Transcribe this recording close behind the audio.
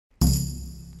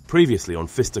previously on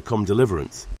Kingdom Come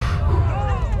Deliverance. The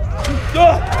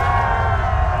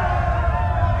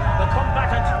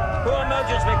combatant who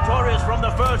emerges victorious from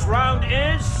the first round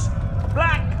is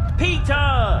Black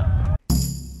Peter!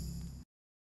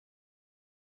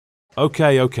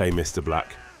 Okay, Mr.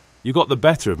 Black. You got the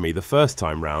better of me the first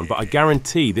time round, but I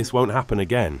guarantee this won't happen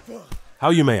again. How,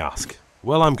 you may ask?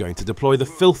 Well, I'm going to deploy the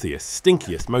filthiest,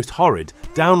 stinkiest, most horrid,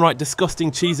 downright disgusting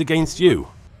cheese against you.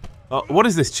 What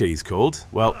is this cheese called?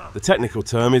 Well, the technical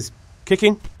term is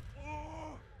kicking.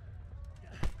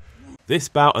 This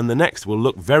bout and the next will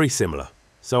look very similar,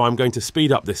 so I'm going to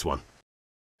speed up this one.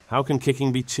 How can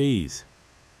kicking be cheese?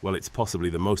 Well, it's possibly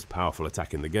the most powerful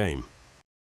attack in the game.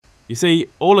 You see,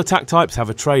 all attack types have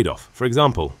a trade-off. For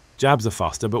example, jabs are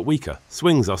faster but weaker,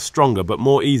 swings are stronger but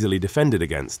more easily defended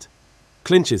against.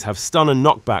 Clinches have stun and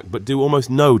knockback but do almost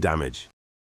no damage.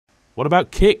 What about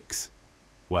kicks?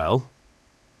 Well,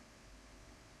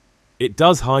 it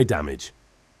does high damage.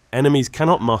 Enemies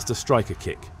cannot master striker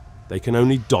kick. They can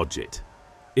only dodge it.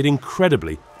 It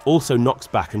incredibly also knocks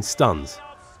back and stuns,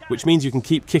 which means you can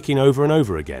keep kicking over and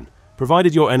over again,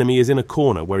 provided your enemy is in a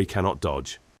corner where he cannot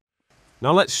dodge.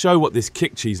 Now let's show what this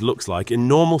kick cheese looks like in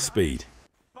normal speed.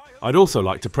 I'd also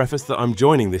like to preface that I'm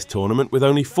joining this tournament with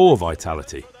only 4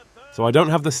 vitality, so I don't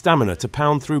have the stamina to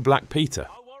pound through Black Peter.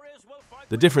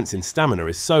 The difference in stamina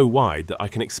is so wide that I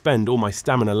can expend all my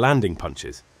stamina landing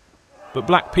punches. But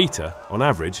Black Peter, on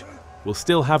average, will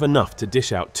still have enough to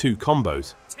dish out 2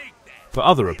 combos. For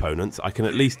other opponents, I can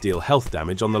at least deal health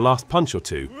damage on the last punch or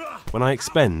 2 when I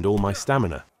expend all my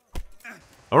stamina.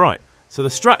 Alright, so the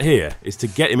strat here is to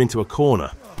get him into a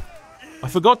corner. I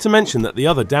forgot to mention that the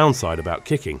other downside about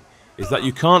kicking is that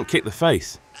you can't kick the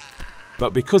face.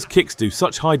 But because kicks do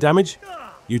such high damage,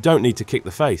 you don't need to kick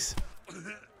the face.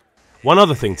 One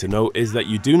other thing to note is that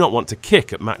you do not want to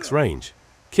kick at max range.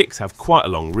 Kicks have quite a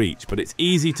long reach, but it's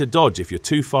easy to dodge if you're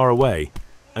too far away.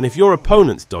 And if your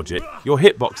opponents dodge it, your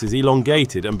hitbox is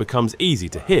elongated and becomes easy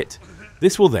to hit.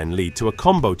 This will then lead to a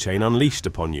combo chain unleashed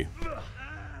upon you.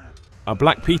 Our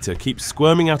Black Peter keeps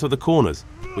squirming out of the corners,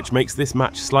 which makes this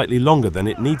match slightly longer than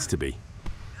it needs to be.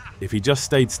 If he just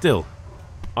stayed still,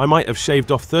 I might have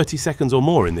shaved off 30 seconds or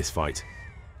more in this fight.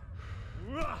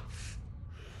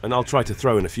 And I'll try to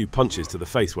throw in a few punches to the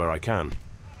face where I can.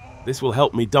 This will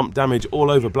help me dump damage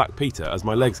all over Black Peter as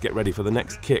my legs get ready for the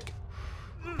next kick.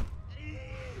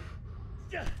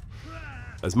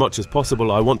 As much as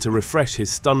possible, I want to refresh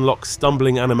his stun lock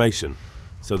stumbling animation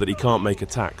so that he can't make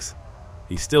attacks.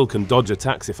 He still can dodge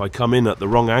attacks if I come in at the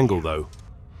wrong angle though.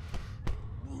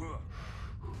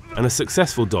 And a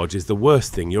successful dodge is the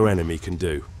worst thing your enemy can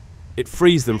do. It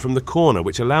frees them from the corner,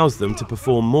 which allows them to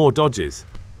perform more dodges.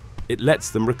 It lets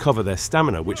them recover their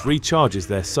stamina, which recharges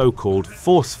their so-called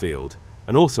force field,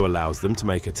 and also allows them to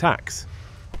make attacks,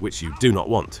 which you do not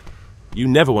want. You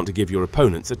never want to give your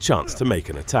opponents a chance to make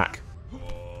an attack.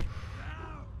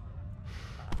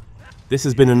 This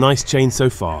has been a nice chain so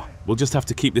far. We'll just have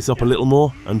to keep this up a little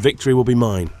more, and victory will be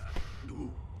mine.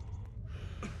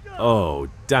 Oh,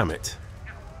 damn it.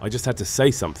 I just had to say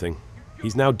something.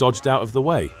 He's now dodged out of the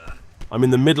way. I'm in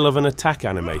the middle of an attack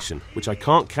animation, which I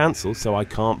can't cancel, so I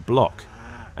can't block.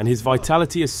 And his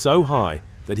vitality is so high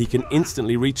that he can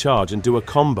instantly recharge and do a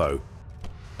combo.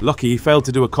 Lucky he failed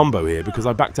to do a combo here because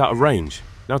I backed out of range.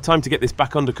 Now time to get this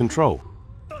back under control.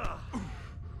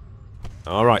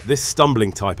 Alright, this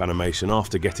stumbling type animation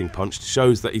after getting punched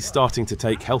shows that he's starting to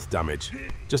take health damage.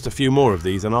 Just a few more of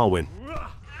these and I'll win.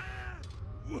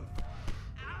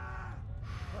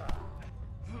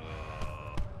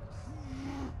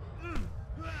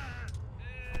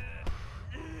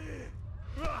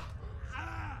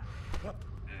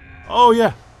 Oh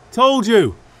yeah, told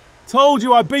you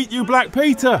I beat you, Black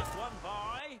Peter!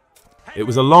 It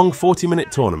was a long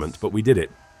 40-minute tournament, but we did it.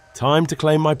 Time to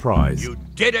claim my prize. You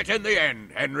did it in the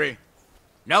end, Henry.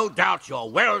 No doubt you're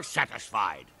well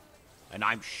satisfied. And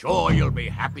I'm sure you'll be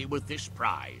happy with this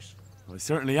prize. I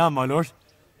certainly am, my lord.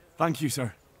 Thank you,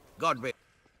 sir. God be...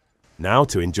 Now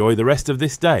to enjoy the rest of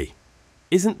this day.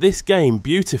 Isn't this game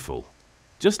beautiful?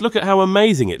 Just look at how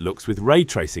amazing it looks with ray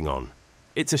tracing on.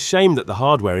 It's a shame that the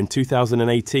hardware in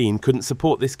 2018 couldn't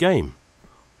support this game.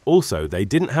 Also, they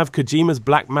didn't have Kojima's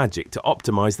black magic to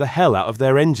optimize the hell out of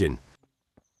their engine.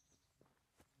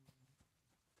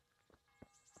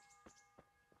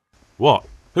 What?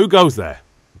 Who goes there?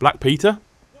 Black Peter?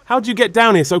 How'd you get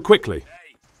down here so quickly?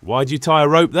 Why'd you tie a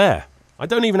rope there? I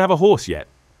don't even have a horse yet.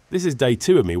 This is day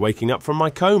 2 of me waking up from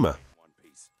my coma.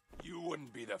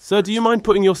 Sir, do you mind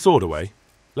putting your sword away?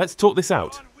 Let's talk this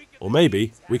out. Or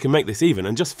maybe we can make this even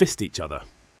and just fist each other.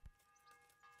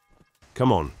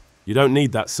 Come on, you don't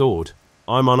need that sword.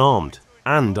 I'm unarmed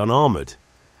and unarmored.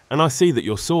 And I see that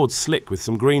your sword's slick with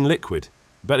some green liquid.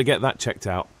 Better get that checked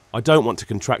out. I don't want to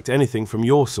contract anything from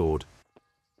your sword.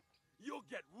 You'll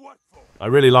get what for? I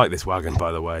really like this wagon,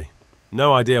 by the way.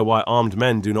 No idea why armed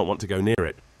men do not want to go near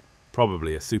it.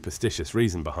 Probably a superstitious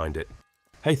reason behind it.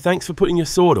 Hey, thanks for putting your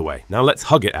sword away. Now let's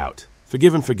hug it out.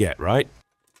 Forgive and forget, right?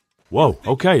 Whoa,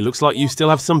 okay, looks like you still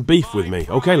have some beef with me.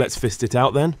 Okay, let's fist it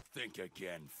out then. Think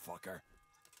again, fucker.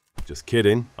 Just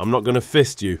kidding. I'm not going to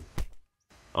fist you.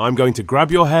 I'm going to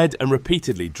grab your head and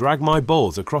repeatedly drag my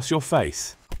balls across your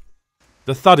face.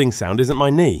 The thudding sound isn't my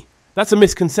knee. That's a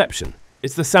misconception.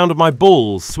 It's the sound of my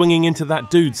balls swinging into that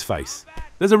dude's face.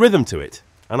 There's a rhythm to it,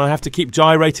 and I have to keep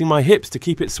gyrating my hips to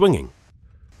keep it swinging.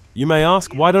 You may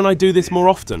ask, why don't I do this more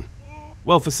often?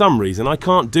 Well, for some reason, I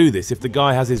can't do this if the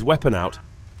guy has his weapon out.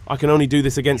 I can only do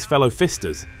this against fellow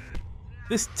fisters.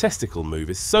 This testicle move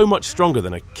is so much stronger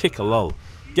than a kick-a-lull.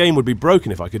 Game would be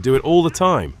broken if I could do it all the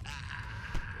time.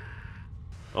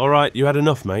 Alright, you had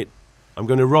enough, mate. I'm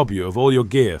going to rob you of all your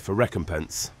gear for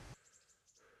recompense.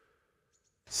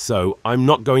 So, I'm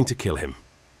not going to kill him.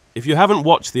 If you haven't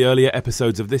watched the earlier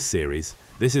episodes of this series,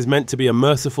 this is meant to be a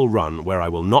merciful run where I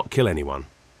will not kill anyone.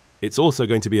 It's also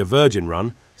going to be a virgin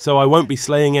run, so I won't be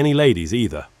slaying any ladies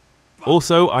either.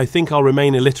 Also, I think I'll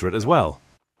remain illiterate as well.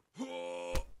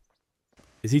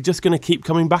 Is he just going to keep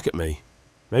coming back at me?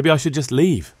 Maybe I should just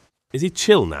leave. Is he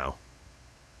chill now?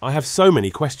 I have so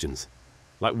many questions.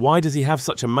 Like, why does he have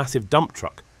such a massive dump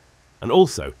truck? And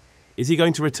also, is he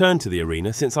going to return to the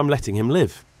arena since I'm letting him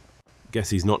live? Guess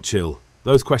he's not chill.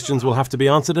 Those questions will have to be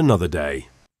answered another day.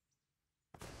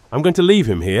 I'm going to leave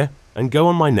him here and go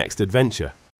on my next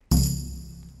adventure.